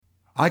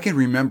I can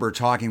remember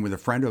talking with a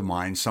friend of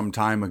mine some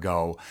time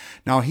ago.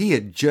 Now, he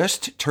had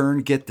just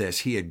turned, get this,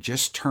 he had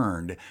just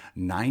turned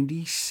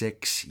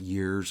 96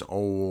 years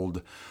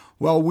old.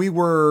 Well, we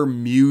were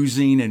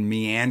musing and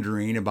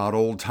meandering about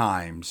old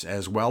times,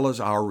 as well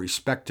as our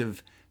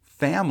respective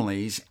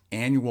families'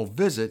 annual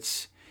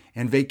visits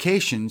and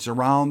vacations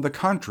around the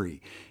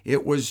country.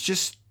 It was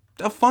just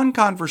a fun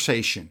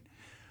conversation.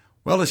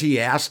 Well, as he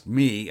asked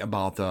me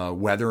about the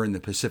weather in the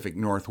Pacific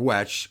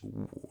Northwest,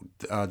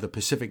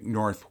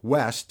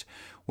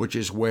 which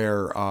is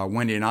where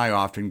Wendy and I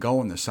often go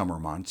in the summer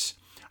months,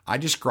 I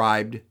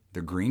described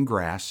the green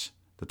grass,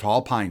 the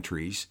tall pine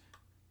trees,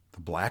 the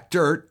black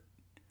dirt,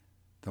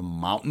 the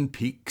mountain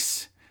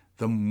peaks,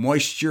 the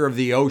moisture of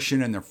the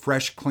ocean and the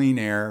fresh, clean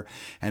air.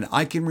 And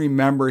I can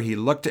remember he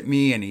looked at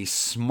me and he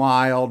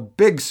smiled,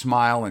 big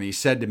smile, and he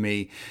said to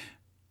me,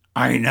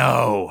 "I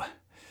know.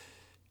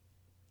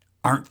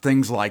 Aren't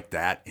things like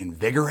that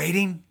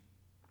invigorating?"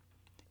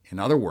 In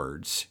other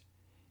words,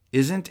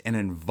 isn't an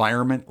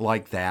environment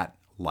like that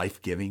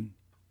life-giving?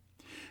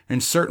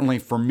 And certainly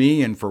for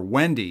me and for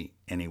Wendy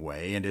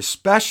anyway, and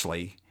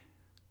especially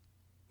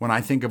when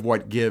I think of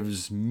what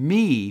gives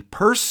me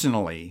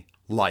personally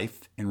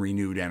life and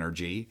renewed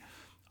energy,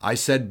 I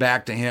said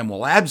back to him,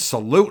 well,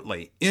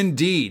 absolutely,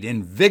 indeed,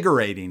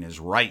 invigorating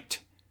is right.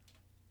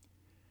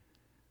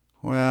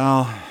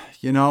 Well,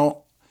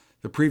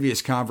 the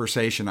previous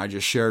conversation I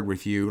just shared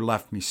with you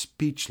left me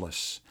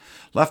speechless,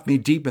 left me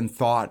deep in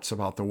thoughts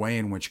about the way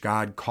in which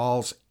God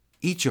calls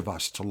each of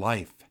us to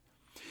life.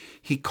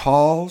 He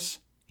calls,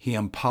 He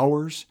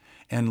empowers,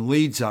 and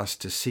leads us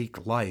to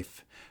seek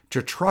life,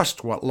 to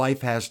trust what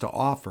life has to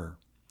offer,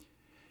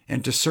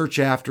 and to search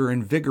after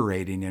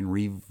invigorating and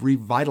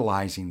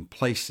revitalizing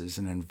places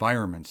and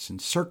environments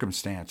and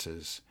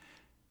circumstances.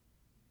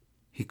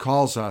 He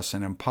calls us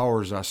and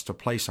empowers us to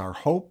place our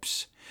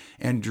hopes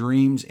and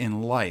dreams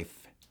in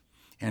life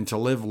and to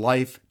live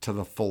life to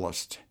the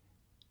fullest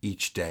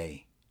each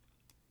day.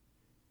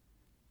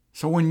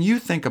 So when you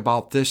think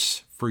about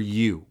this for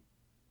you,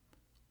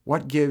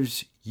 what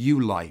gives you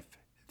life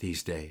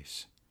these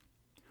days?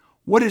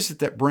 What is it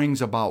that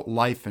brings about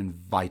life and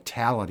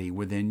vitality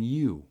within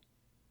you?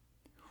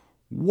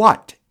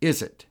 What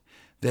is it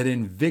that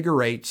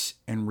invigorates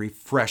and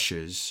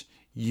refreshes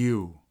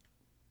you?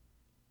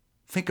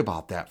 Think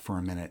about that for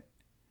a minute.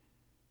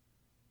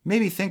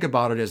 Maybe think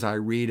about it as I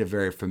read a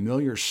very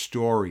familiar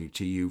story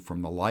to you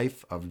from the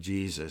life of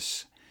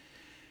Jesus.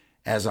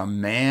 As a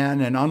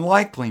man, an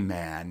unlikely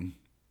man,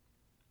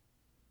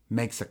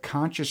 makes a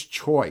conscious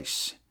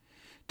choice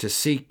to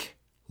seek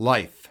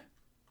life,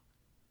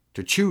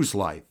 to choose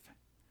life.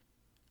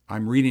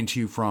 I'm reading to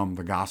you from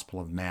the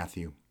Gospel of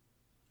Matthew.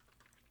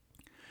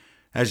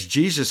 As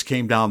Jesus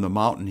came down the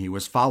mountain, he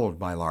was followed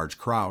by large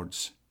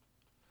crowds.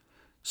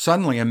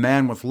 Suddenly, a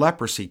man with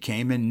leprosy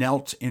came and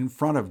knelt in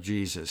front of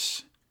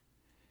Jesus.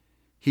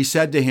 He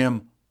said to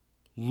him,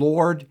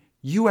 "Lord,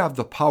 you have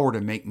the power to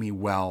make me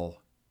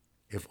well,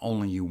 if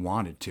only you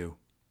wanted to."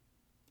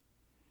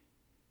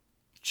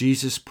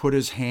 Jesus put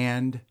his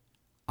hand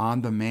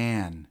on the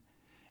man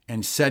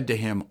and said to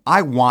him,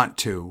 "I want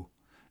to.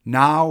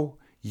 Now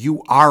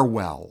you are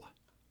well."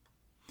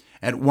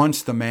 At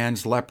once the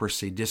man's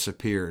leprosy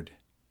disappeared.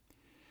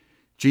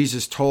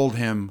 Jesus told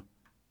him,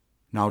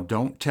 "Now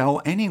don't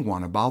tell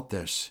anyone about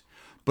this,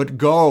 but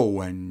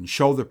go and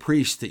show the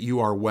priest that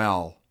you are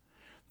well.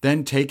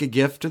 Then take a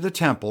gift to the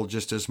temple,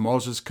 just as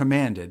Moses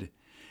commanded,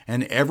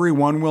 and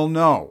everyone will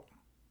know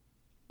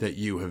that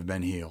you have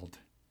been healed."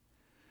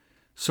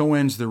 So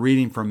ends the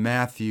reading from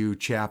Matthew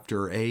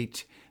chapter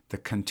 8, the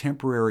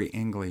Contemporary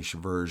English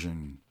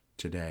Version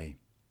today.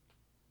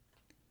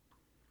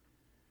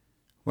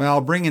 Well,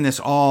 bringing this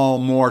all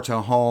more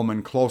to home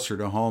and closer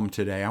to home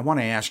today, I want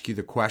to ask you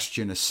the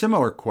question, a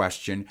similar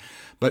question,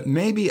 but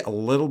maybe a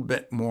little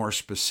bit more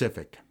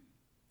specific.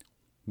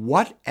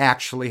 What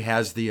actually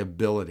has the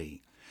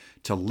ability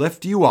to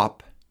lift you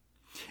up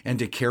and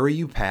to carry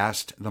you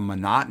past the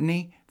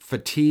monotony,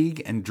 fatigue,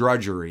 and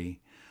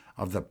drudgery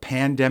of the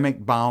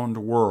pandemic-bound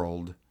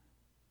world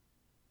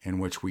in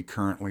which we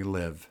currently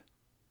live?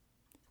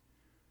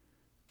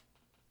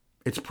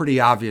 It's pretty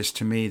obvious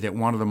to me that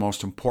one of the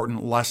most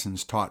important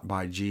lessons taught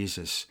by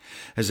Jesus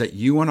is that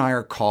you and I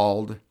are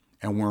called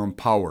and we're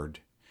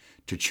empowered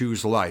to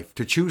choose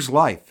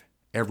life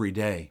every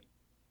day.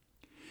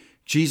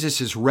 Jesus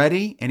is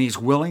ready and he's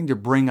willing to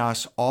bring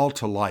us all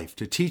to life,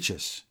 to teach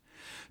us,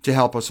 to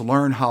help us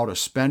learn how to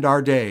spend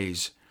our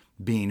days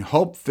being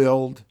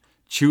hope-filled,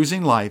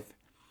 choosing life,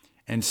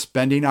 and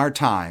spending our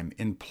time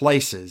in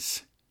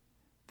places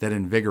that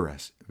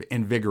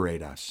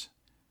invigorate us.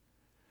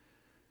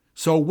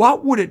 So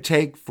what would it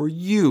take for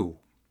you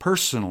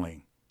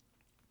personally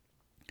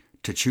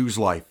to choose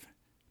life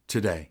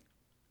today?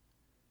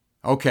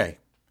 Okay,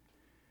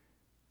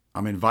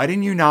 I'm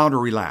inviting you now to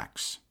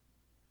relax.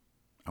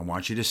 I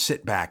want you to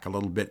sit back a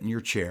little bit in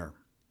your chair.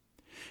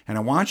 And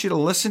I want you to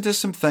listen to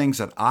some things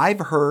that I've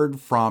heard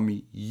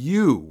from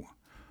you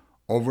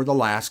over the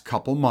last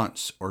couple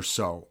months or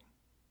so.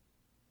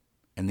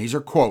 And these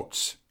are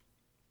quotes.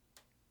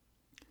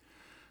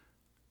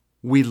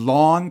 We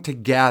long to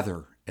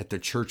gather at the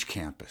church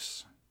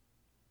campus.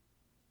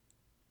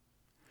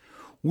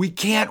 We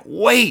can't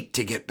wait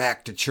to get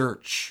back to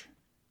church.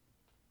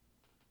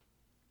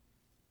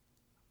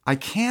 I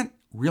can't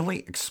really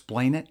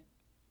explain it,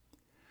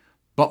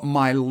 but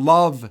my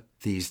love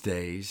these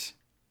days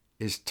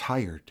is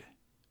tired.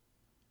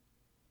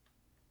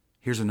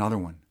 Here's another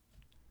one.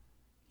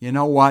 You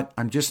know what?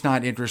 I'm just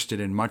not interested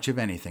in much of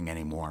anything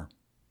anymore.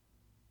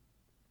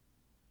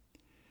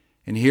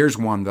 And here's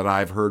one that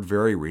I've heard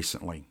very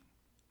recently.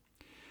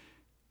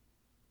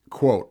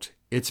 Quote,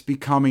 "It's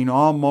becoming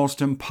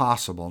almost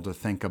impossible to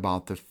think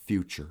about the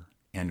future,"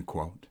 end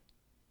quote.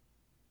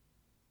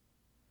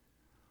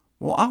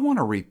 Well, I want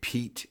to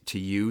repeat to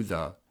you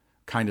the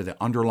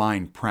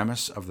underlying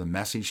premise of the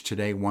message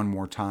today one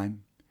more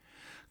time.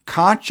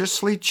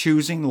 Consciously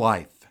choosing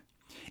life,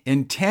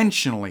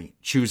 intentionally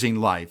choosing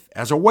life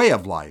as a way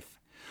of life,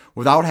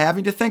 without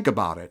having to think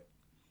about it,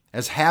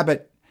 as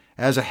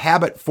a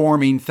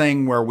habit-forming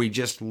thing where we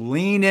just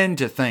lean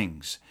into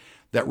things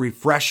that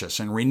refresh us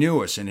and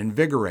renew us and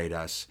invigorate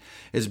us,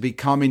 is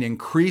becoming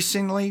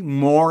increasingly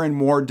more and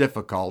more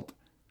difficult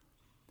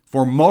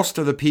for most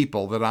of the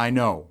people that I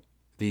know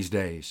these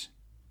days.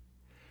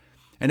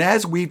 And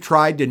as we've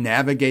tried to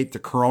navigate the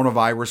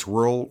coronavirus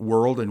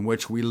world in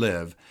which we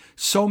live,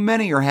 so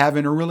many are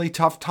having a really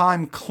tough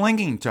time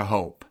clinging to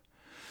hope.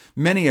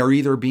 Many are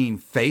either being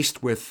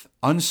faced with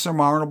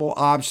unsurmountable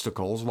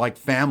obstacles like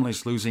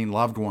families losing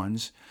loved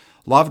ones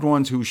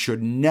who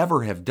should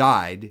never have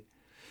died,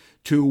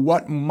 to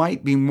what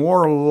might be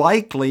more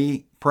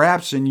likely,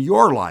 perhaps in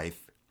your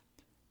life,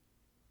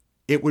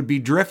 it would be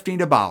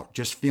drifting about,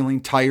 just feeling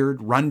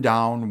tired, run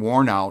down,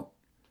 worn out,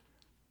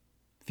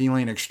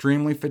 feeling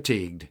extremely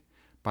fatigued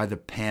by the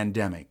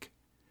pandemic.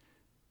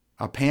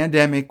 A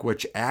pandemic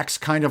which acts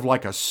kind of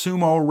like a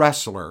sumo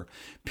wrestler,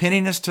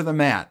 pinning us to the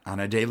mat on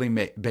a daily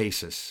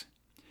basis,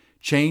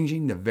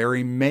 changing the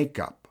very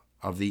makeup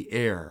of the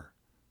air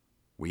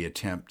we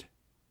attempt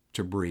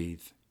to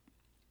breathe.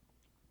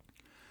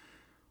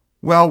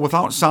 Well,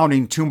 without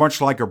sounding too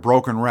much like a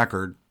broken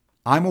record,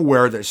 I'm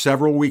aware that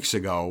several weeks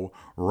ago,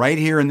 right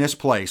here in this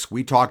place,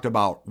 we talked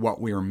about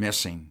what we are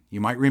missing. You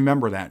might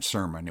remember that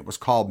sermon. It was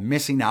called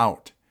Missing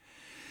Out.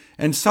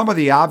 And some of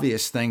the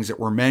obvious things that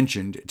were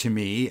mentioned to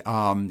me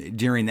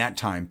during that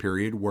time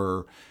period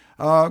were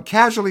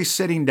casually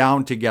sitting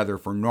down together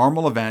for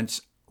normal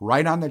events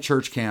right on the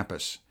church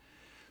campus.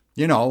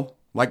 You know,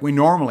 like we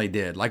normally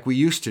did, like we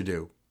used to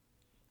do.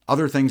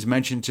 Other things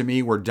mentioned to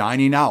me were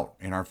dining out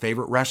in our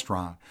favorite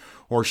restaurant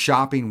or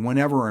shopping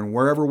whenever and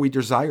wherever we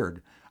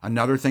desired.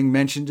 Another thing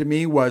mentioned to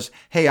me was,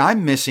 hey,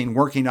 I'm missing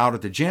working out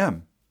at the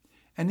gym.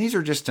 And these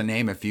are just to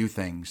name a few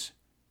things.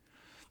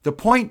 The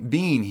point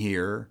being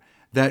here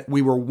that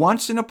we were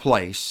once in a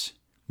place,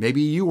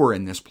 maybe you were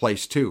in this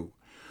place too,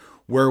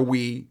 where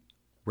we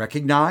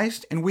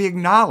recognized and we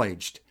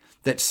acknowledged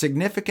that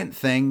significant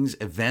things,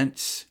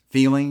 events,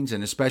 feelings,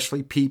 and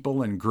especially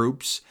people and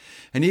groups,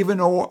 and even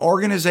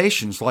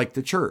organizations like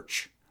the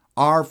church,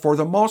 are for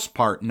the most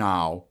part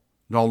now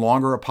no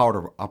longer a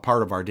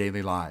part of our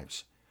daily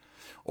lives.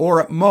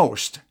 Or at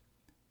most,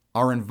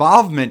 our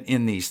involvement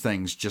in these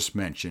things just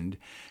mentioned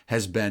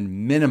has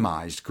been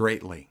minimized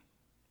greatly.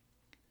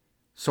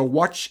 So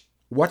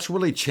what's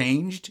really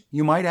changed,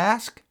 you might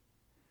ask?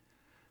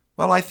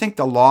 Well, I think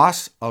the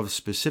loss of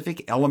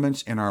specific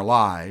elements in our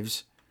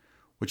lives,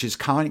 which is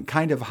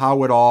kind of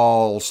how it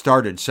all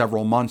started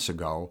several months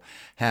ago,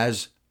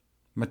 has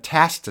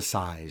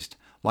metastasized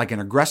like an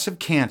aggressive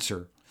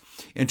cancer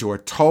into a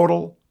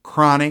total,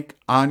 chronic,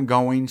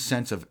 ongoing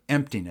sense of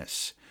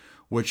emptiness,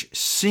 which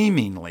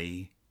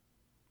seemingly,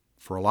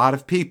 for a lot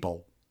of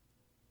people,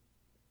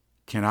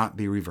 cannot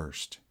be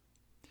reversed.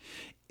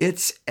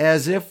 It's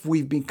as if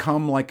we've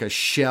become like a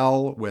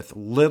shell with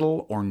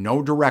little or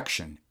no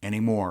direction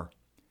anymore.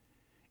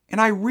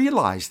 And I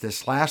realized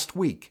this last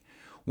week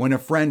when a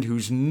friend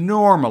who's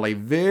normally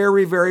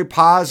very, very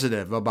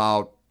positive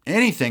about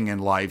anything in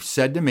life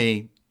said to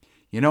me,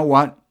 you know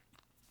what?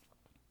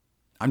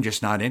 I'm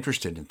just not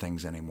interested in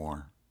things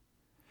anymore.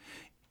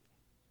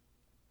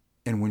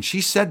 And when she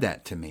said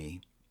that to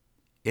me,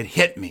 it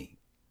hit me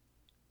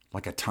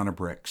like a ton of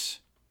bricks.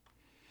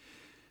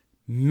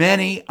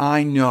 Many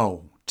I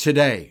know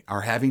today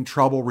are having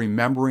trouble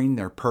remembering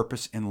their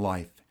purpose in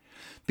life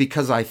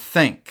because I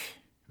think,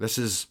 this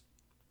is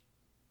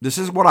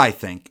what I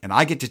think, and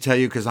I get to tell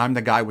you because I'm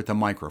the guy with the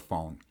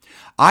microphone.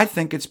 I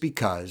think it's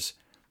because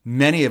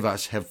many of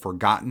us have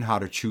forgotten how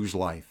to choose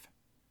life.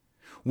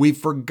 We've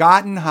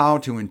forgotten how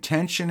to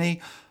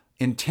intentionally,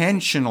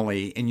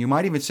 and you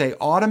might even say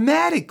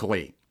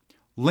automatically,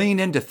 lean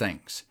into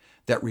things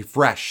that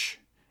refresh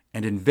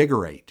and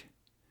invigorate.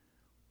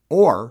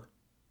 Or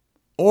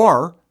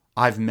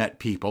I've met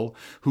people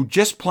who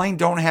just plain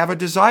don't have a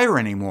desire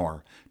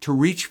anymore to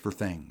reach for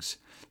things,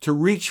 to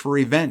reach for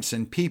events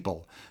and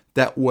people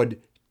that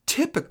would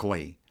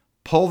typically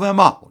pull them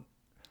up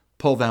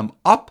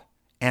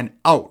and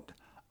out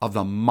of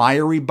the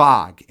miry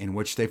bog in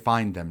which they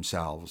find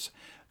themselves.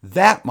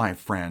 That, my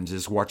friends,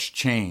 is what's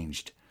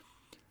changed.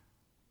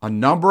 a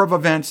number of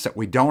events that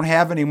we don't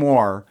have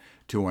anymore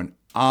to an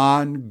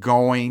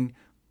ongoing,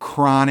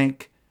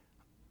 chronic,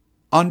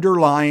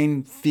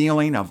 underlying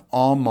feeling of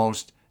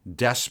almost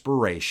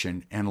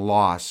desperation and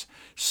loss,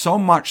 so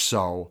much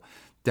so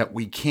that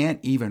we can't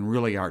even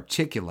really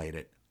articulate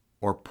it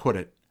or put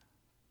it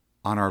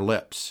on our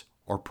lips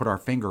or put our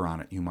finger on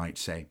it, you might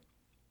say.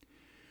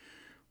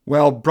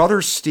 Well,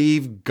 Brother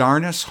Steve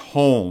Garnaas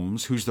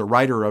Holmes, who's the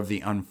writer of the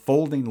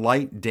Unfolding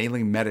Light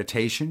Daily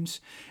Meditations,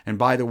 and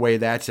by the way,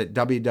 that's at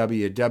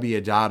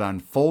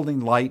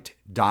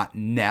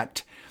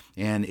www.unfoldinglight.net,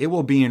 and it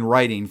will be in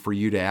writing for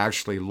you to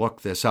actually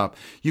look this up.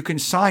 You can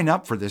sign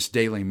up for this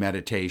daily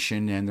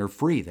meditation, and they're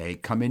free. They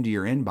come into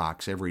your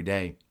inbox every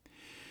day.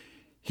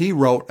 He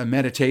wrote a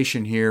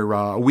meditation here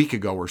a week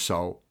ago or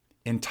so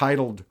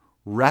entitled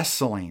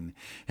Wrestling,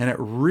 and it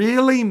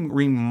really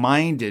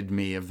reminded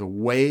me of the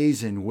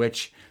ways in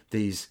which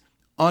these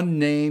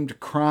unnamed,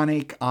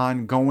 chronic,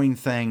 ongoing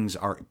things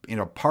are in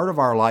a part of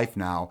our life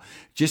now,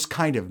 just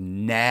kind of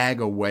nag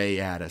away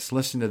at us.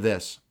 Listen to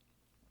this.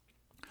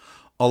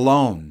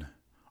 Alone,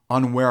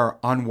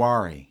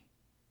 unwary,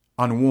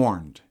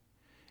 unwarned,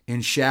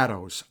 in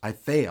shadows, I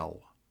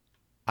fail,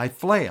 I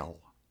flail,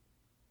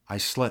 I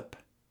slip,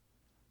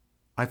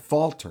 I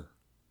falter,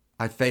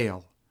 I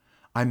fail,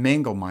 I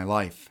mangle my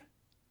life.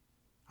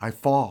 I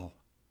fall.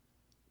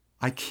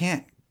 I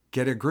can't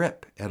get a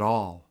grip at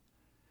all.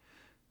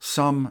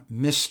 Some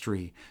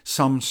mystery,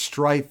 some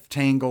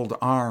strife-tangled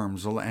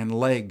arms and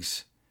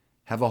legs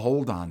have a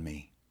hold on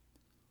me.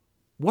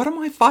 What am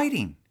I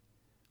fighting?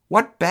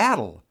 What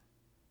battle?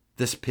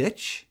 This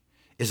pitch?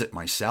 Is it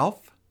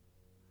myself?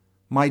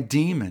 My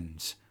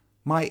demons?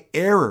 My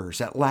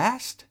errors at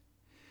last?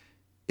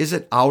 Is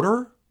it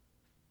outer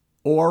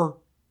or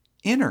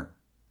inner,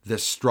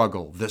 this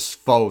struggle, this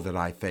foe that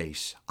I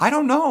face? I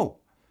don't know.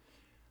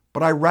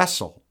 But I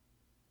wrestle,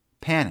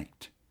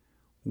 panicked,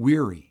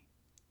 weary,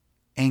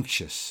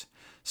 anxious,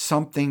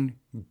 something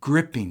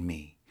gripping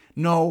me.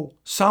 No,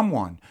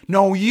 someone.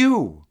 No,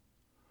 you.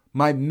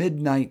 My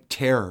midnight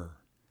terror,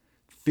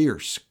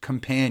 fierce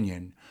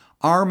companion,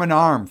 arm in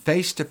arm,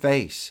 face to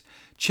face,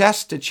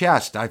 chest to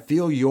chest, I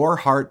feel your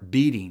heart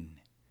beating.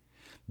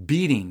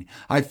 Beating,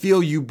 I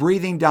feel you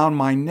breathing down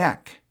my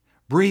neck.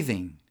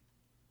 Breathing,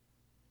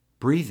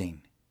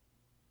 breathing,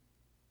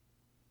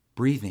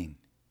 breathing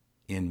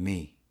in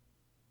me.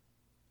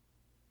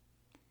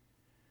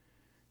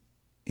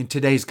 In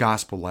today's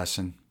gospel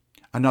lesson,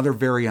 another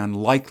very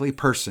unlikely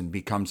person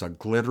becomes a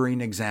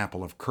glittering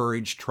example of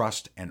courage,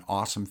 trust, and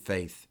awesome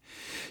faith.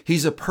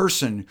 He's a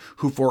person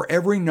who, for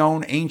every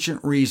known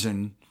ancient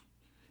reason,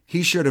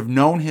 he should have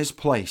known his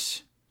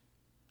place,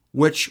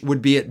 which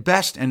would be at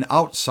best an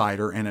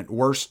outsider, and at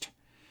worst,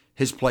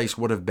 his place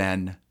would have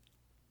been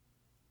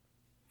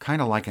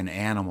kind of like an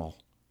animal,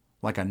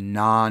 like a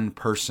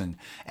non-person.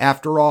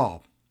 After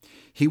all,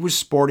 he was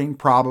sporting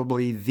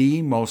probably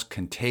the most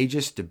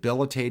contagious,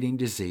 debilitating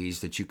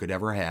disease that you could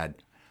ever had,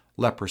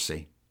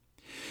 leprosy.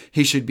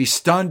 He should be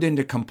stunned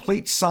into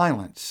complete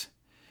silence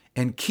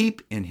and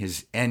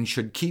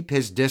should keep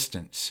his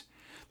distance,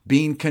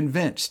 being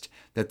convinced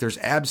that there's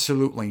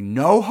absolutely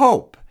no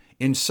hope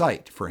in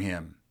sight for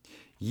him.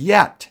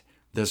 Yet,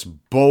 this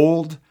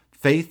bold,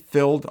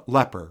 faith-filled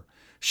leper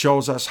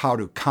shows us how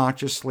to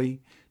consciously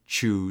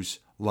choose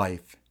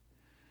life.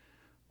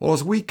 Well,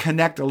 as we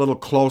connect a little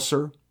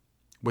closer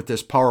with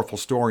this powerful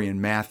story in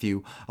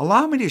Matthew,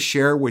 allow me to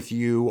share with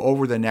you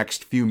over the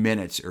next few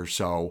minutes or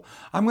so.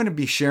 I'm going to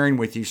be sharing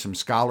with you some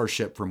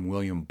scholarship from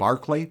William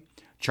Barclay,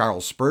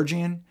 Charles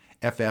Spurgeon,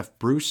 F.F.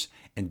 Bruce,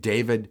 and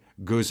David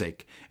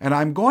Guzik. And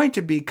I'm going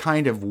to be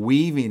kind of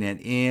weaving it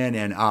in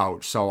and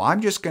out. So I'm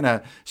just going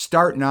to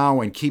start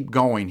now and keep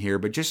going here,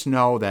 but just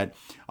know that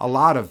a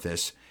lot of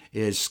this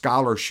is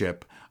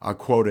scholarship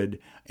quoted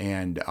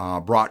and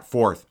brought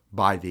forth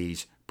by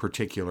these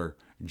particular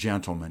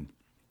gentlemen.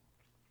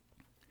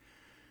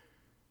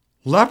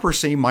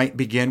 Leprosy might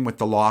begin with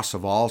the loss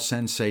of all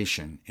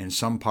sensation in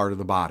some part of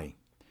the body.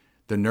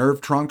 The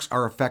nerve trunks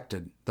are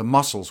affected, the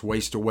muscles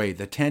waste away,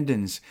 the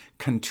tendons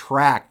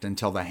contract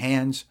until the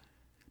hands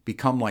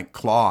become like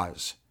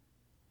claws.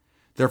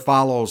 There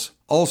follows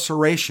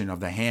ulceration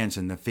of the hands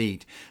and the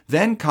feet.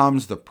 Then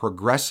comes the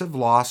progressive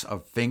loss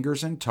of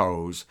fingers and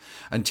toes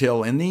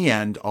until in the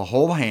end a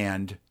whole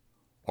hand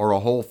or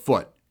a whole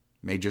foot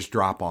may just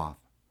drop off.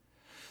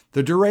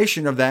 The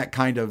duration of that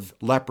kind of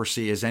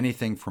leprosy is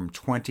anything from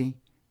 20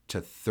 to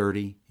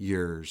 30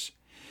 years.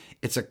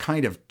 It's a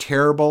kind of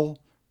terrible,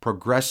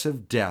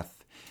 progressive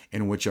death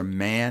in which a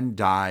man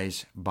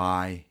dies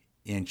by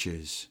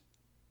inches.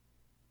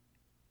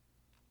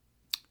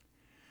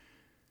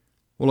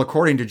 Well,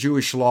 according to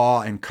Jewish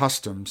law and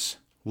customs,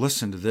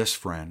 listen to this,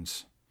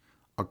 friends.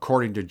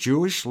 According to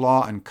Jewish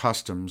law and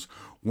customs,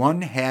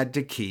 one had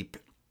to keep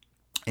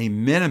a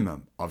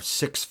minimum of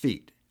 6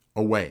 feet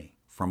away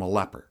from a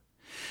leper.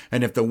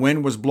 And if the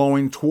wind was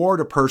blowing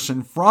toward a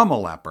person from a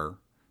leper,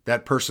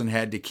 that person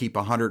had to keep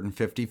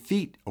 150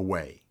 feet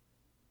away.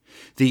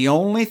 The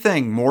only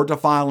thing more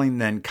defiling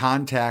than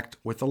contact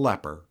with a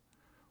leper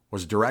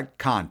was direct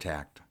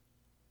contact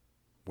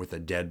with a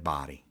dead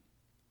body.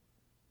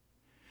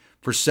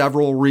 For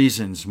several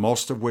reasons,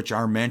 most of which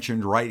are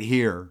mentioned right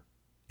here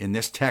in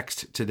this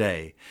text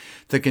today,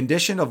 the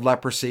condition of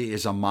leprosy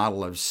is a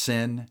model of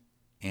sin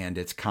and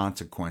its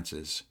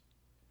consequences.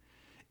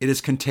 It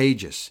is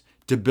contagious.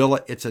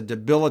 It's a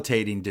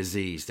debilitating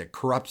disease that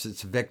corrupts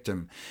its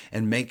victim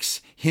and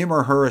makes him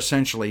or her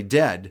essentially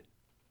dead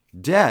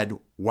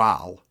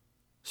while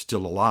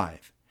still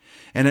alive.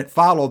 And it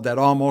followed that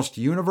almost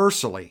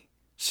universally,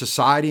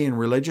 society and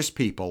religious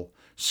people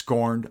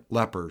scorned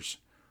lepers.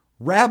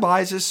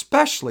 Rabbis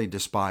especially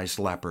despised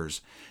lepers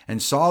and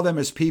saw them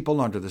as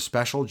people under the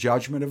special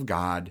judgment of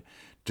God,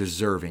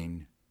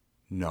 deserving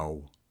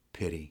no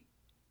pity.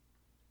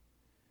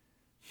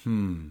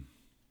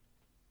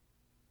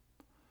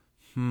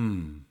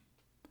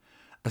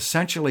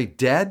 Essentially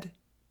dead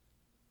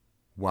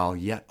while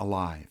yet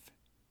alive.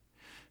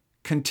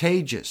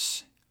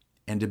 Contagious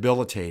and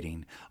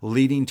debilitating,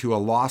 leading to a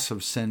loss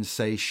of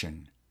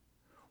sensation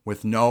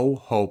with no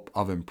hope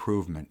of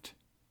improvement.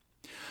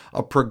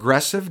 A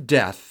progressive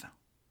death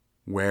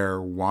where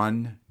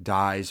one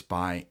dies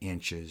by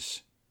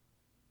inches.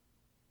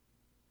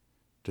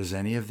 Does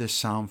any of this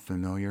sound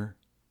familiar?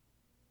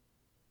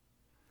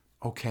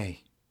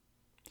 Okay.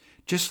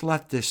 Just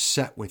let this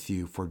set with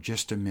you for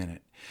just a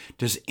minute.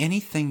 Does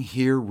anything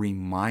here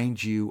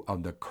remind you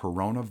of the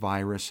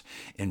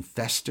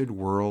coronavirus-infested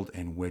world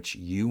in which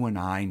you and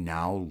I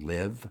now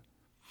live?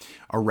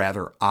 A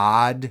rather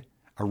odd,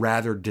 a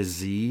rather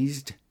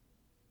diseased,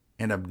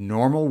 an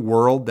abnormal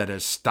world that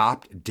has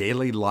stopped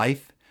daily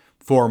life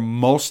for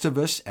most of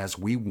us as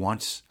we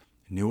once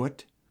knew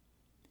it?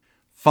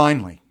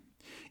 Finally,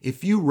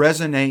 if you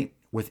resonate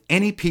with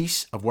any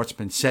piece of what's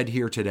been said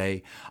here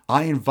today,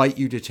 I invite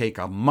you to take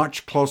a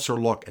much closer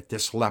look at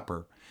this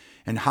leper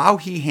and how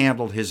he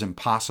handled his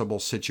impossible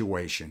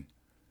situation.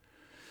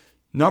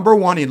 Number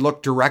one, he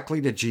looked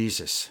directly to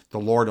Jesus, the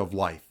Lord of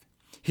life.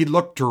 He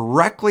looked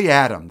directly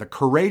at him. The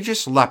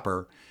courageous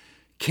leper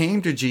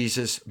came to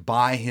Jesus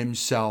by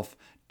himself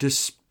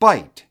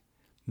despite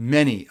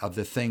many of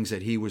the things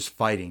that he was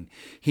fighting.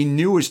 He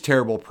knew his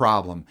terrible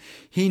problem.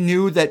 He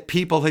knew that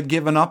people had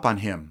given up on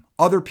him.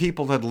 Other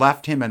people had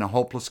left him in a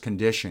hopeless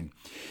condition.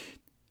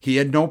 He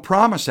had no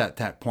promise at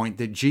that point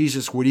that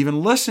Jesus would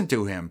even listen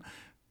to him,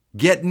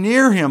 get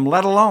near him,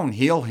 let alone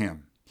heal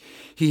him.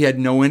 He had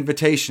no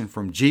invitation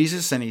from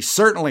Jesus, and he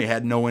certainly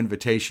had no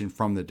invitation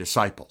from the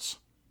disciples.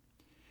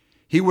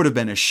 He would have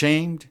been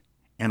ashamed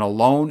and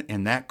alone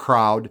in that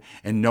crowd,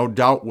 and no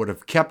doubt would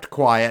have kept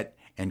quiet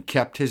and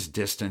kept his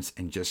distance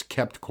and just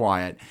kept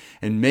quiet,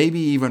 and maybe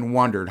even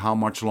wondered how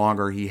much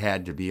longer he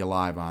had to be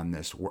alive on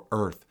this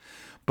earth.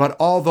 But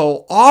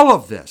although all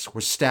of this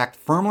was stacked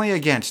firmly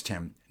against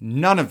him,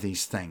 none of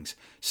these things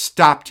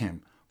stopped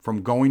him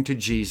from going to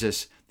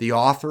Jesus, the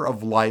author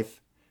of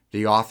life,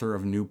 the author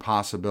of new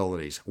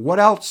possibilities. What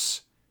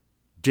else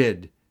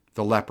did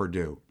the leper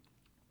do?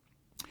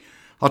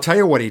 I'll tell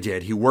you what he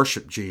did. He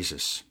worshiped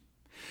Jesus.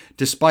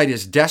 Despite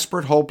his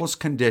desperate, hopeless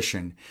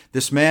condition,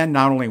 this man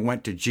not only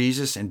went to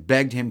Jesus and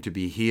begged him to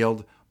be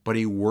healed, but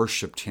he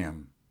worshiped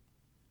him.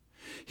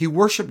 He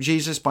worshiped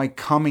Jesus by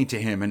coming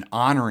to him and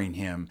honoring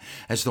him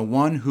as the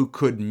one who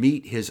could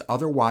meet his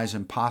otherwise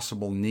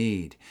impossible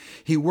need.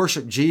 He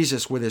worshiped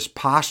Jesus with his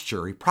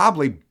posture. He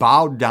probably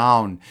bowed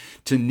down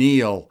to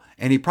kneel,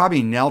 and he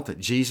probably knelt at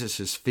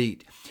Jesus'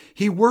 feet.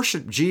 He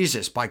worshiped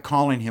Jesus by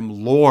calling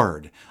him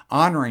Lord,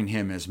 honoring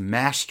him as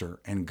Master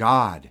and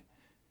God.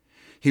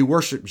 He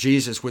worshiped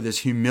Jesus with his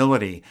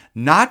humility,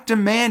 not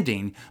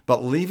demanding,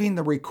 but leaving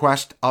the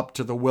request up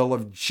to the will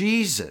of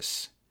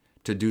Jesus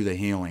to do the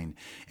healing.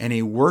 And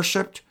he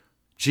worshiped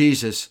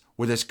Jesus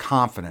with his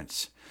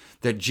confidence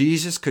that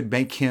Jesus could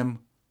make him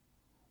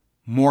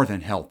more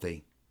than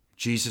healthy.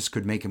 Jesus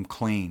could make him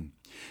clean.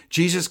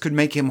 Jesus could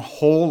make him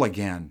whole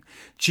again.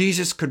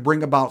 Jesus could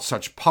bring about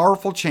such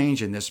powerful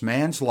change in this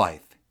man's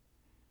life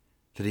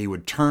that he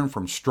would turn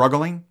from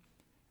struggling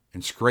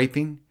and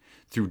scraping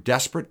through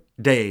desperate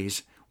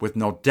days with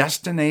no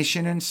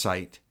destination in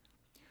sight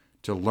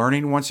to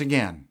learning once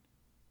again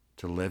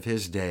to live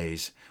his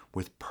days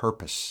with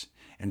purpose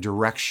and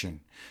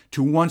direction,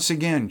 to once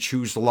again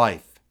choose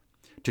life,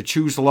 to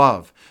choose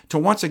love, to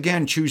once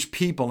again choose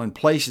people and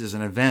places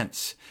and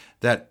events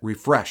that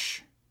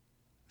refresh,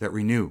 that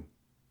renew,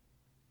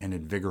 and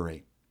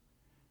invigorate.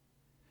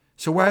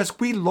 So as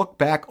we look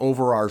back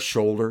over our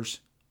shoulders,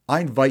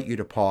 I invite you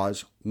to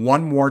pause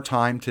one more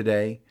time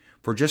today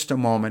for just a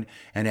moment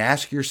and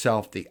ask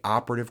yourself the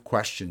operative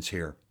questions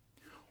here.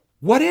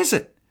 What is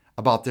it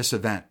about this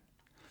event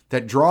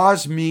that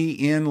draws me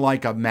in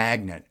like a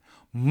magnet,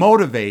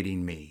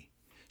 motivating me,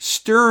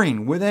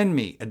 stirring within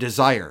me a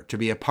desire to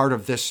be a part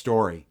of this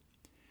story?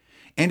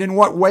 And in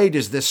what way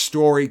does this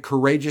story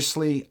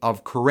courageously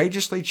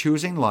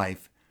choosing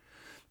life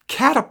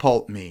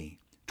catapult me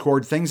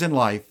toward things in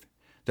life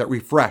that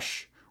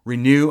refresh,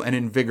 renew, and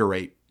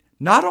invigorate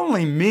not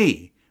only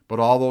me, but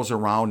all those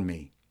around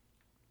me?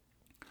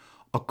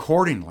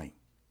 Accordingly,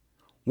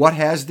 what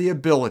has the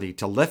ability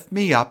to lift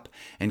me up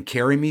and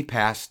carry me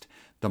past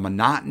the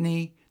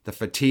monotony, the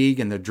fatigue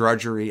and the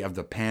drudgery of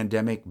the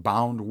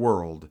pandemic-bound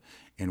world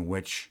in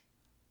which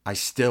I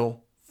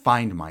still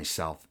find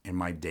myself in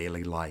my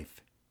daily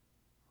life.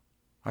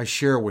 I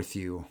share with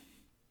you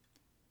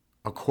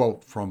a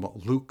quote from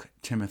Luke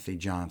Timothy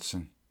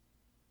Johnson.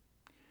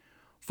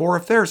 "For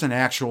if there's an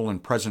actual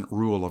and present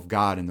rule of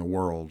God in the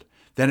world,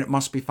 then it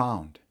must be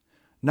found,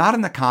 not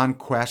in the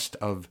conquest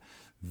of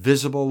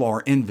visible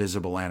or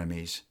invisible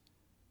enemies,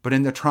 but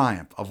in the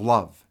triumph of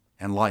love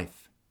and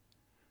life.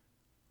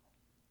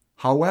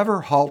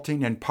 However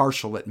halting and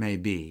partial it may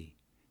be,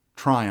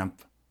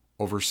 triumph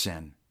over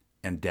sin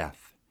and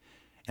death.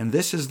 And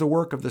this is the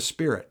work of the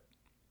Spirit,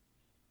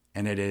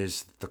 and it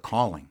is the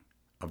calling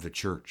of the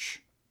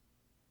church.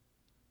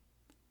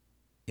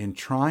 In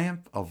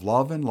triumph of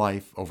love and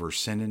life over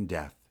sin and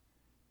death."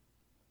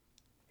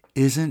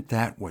 Isn't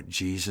that what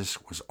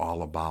Jesus was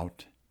all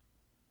about?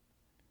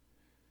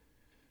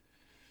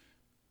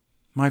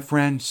 My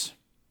friends,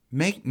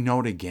 make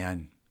note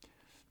again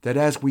that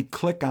as we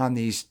click on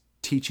these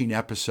teaching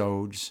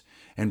episodes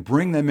and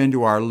bring them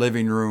into our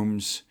living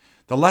rooms,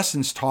 the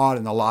lessons taught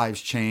and the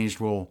lives changed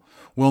will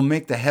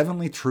make the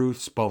heavenly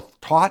truths both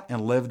taught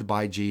and lived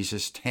by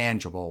Jesus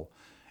tangible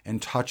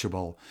and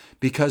touchable,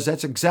 because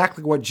that's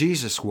exactly what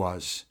Jesus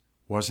was,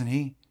 wasn't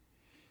he?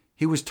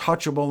 He was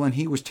touchable and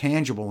he was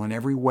tangible in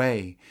every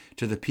way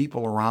to the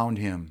people around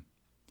him.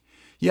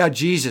 Yeah,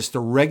 Jesus, the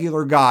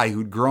regular guy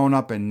who'd grown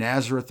up in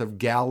Nazareth of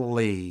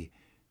Galilee,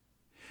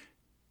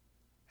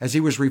 as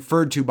he was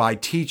referred to by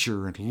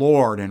teacher and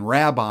Lord and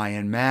Rabbi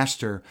and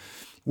Master,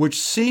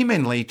 which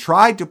seemingly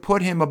tried to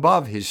put him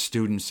above his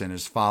students and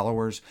his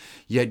followers,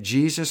 yet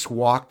Jesus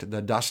walked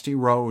the dusty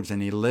roads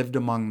and he lived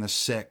among the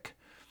sick.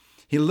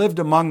 He lived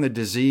among the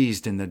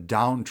diseased and the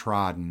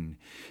downtrodden.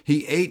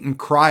 He ate and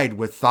cried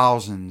with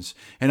thousands,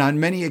 and on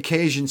many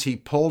occasions he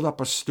pulled up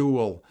a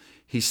stool.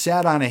 He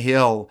sat on a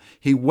hill,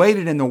 he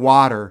waded in the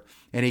water,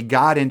 and he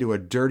got into a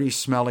dirty,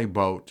 smelly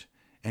boat,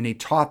 and he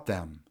taught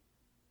them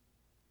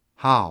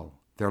how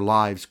their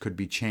lives could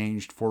be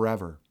changed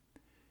forever.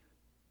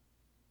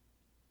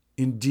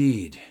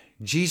 Indeed,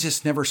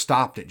 Jesus never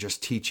stopped at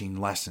just teaching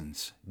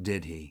lessons,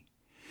 did he?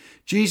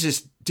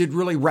 Jesus did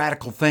really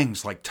radical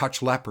things like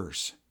touch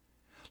lepers,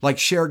 like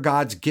share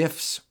God's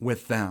gifts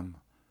with them,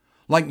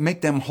 like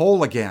make them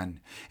whole again.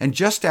 And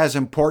just as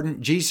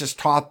important, Jesus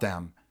taught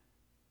them,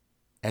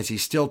 as he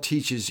still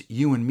teaches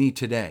you and me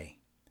today,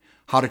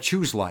 how to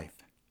choose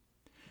life.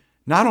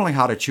 Not only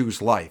how to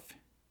choose life,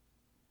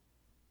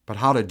 but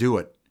how to do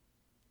it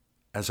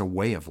as a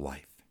way of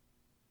life,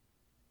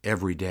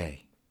 every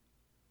day,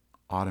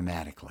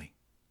 automatically.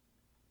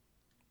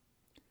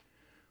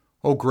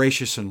 Oh,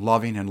 gracious and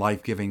loving and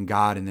life-giving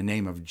God, in the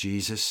name of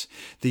Jesus,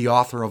 the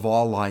author of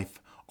all life,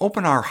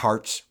 open our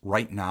hearts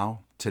right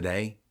now,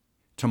 today,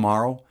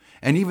 tomorrow,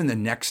 and even the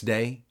next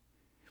day.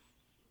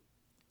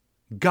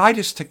 Guide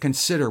us to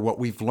consider what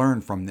we've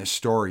learned from this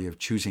story of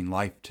choosing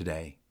life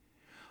today.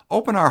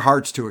 Open our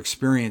hearts to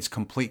experience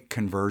complete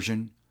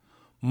conversion.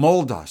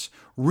 Mold us,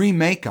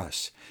 remake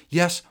us,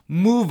 yes,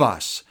 move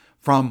us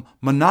from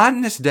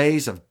monotonous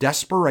days of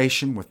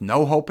desperation with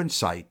no hope in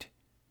sight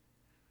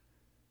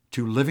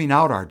to living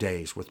out our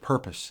days with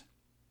purpose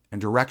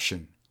and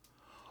direction,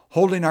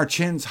 holding our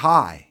chins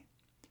high,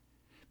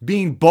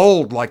 being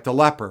bold like the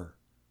leper,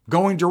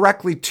 going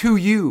directly to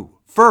you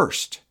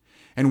first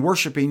and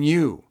worshiping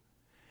you,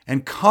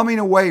 and coming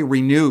away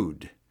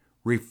renewed,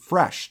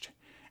 refreshed,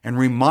 and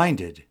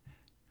reminded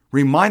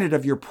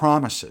of your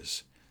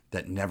promises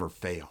that never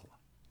fail.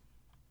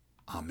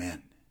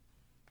 Amen.